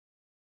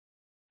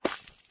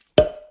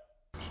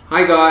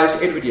Hi guys,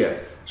 Edward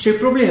here. So you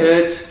probably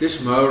heard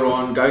this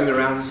moron going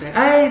around and saying,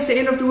 hey, it's the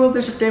end of the world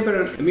this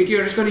September and a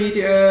meteor is going to hit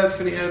the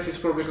earth and the earth is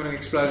probably going to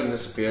explode and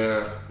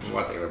disappear,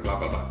 whatever, blah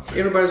blah blah.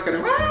 Everybody's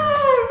going,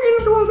 ah, end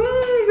of the world,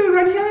 hey, go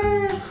run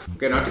here.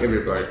 Okay, not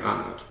everybody, I'm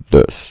not.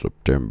 This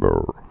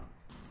September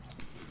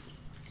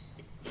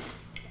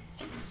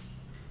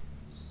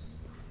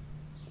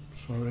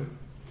Sorry?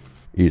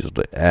 is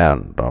the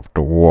end of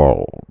the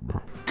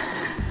world.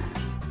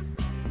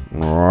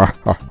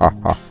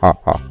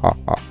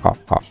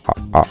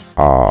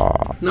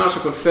 NASA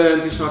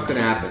confirmed it's not going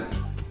to happen.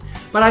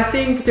 But I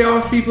think there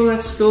are people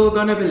that still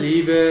gonna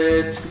believe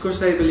it because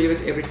they believe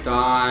it every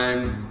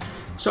time.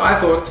 So I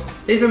thought,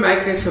 let me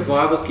make a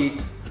survival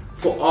kit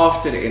for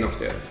after the end of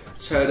the earth.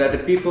 So that the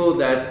people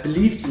that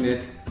believed in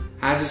it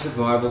has a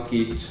survival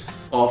kit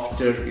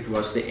after it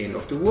was the end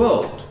of the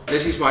world.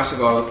 This is my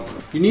survival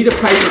kit. You need a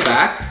paper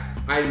bag.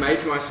 I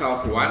made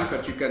myself one,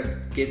 but you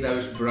can get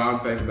those brown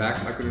paper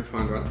bags. I couldn't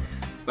find one.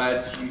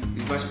 But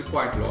it must be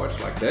quite large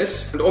like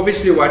this. And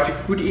obviously what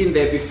you've put in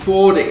there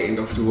before the end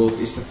of the world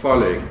is the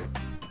following.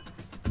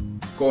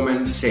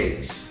 Common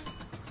sense.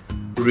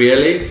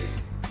 Really?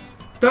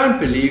 Don't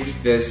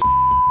believe this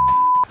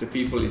the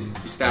people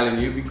is telling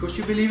you because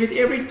you believe it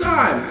every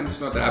time and it's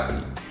not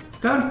happening.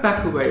 Don't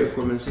back away your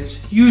common sense.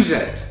 Use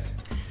it.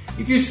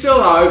 If you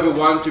still however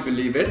want to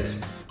believe it,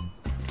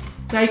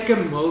 get a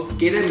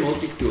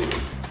multi-tool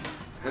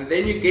and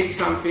then you get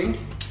something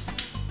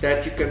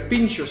that you can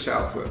pinch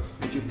yourself with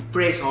and you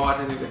press hard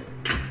and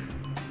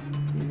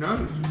you know,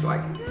 it's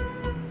like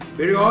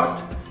very hard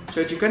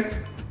so that you can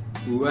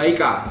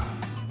wake up.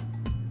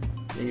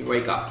 Then you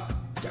wake up.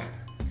 Okay.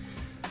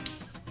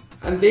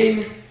 And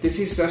then this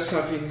is just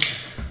something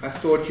I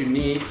thought you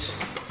need.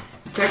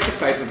 Take the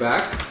paper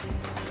bag.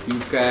 You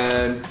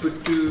can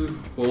put 2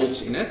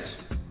 holes in it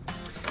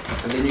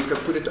and then you can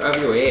put it over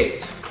your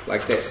head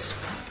like this.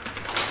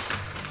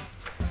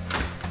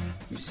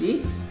 You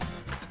see?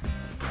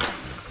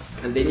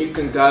 And then you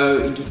can go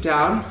into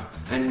town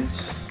and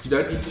you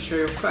don't need to show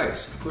your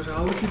face because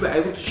how would you be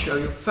able to show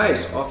your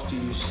face after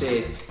you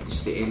said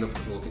it's the end of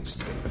the world in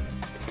September?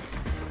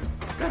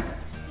 Okay.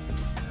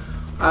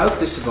 I hope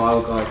this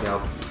survival guide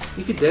helped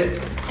you. If it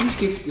did, please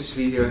give this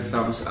video a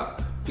thumbs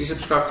up. Please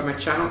subscribe to my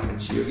channel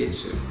and see you again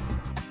soon.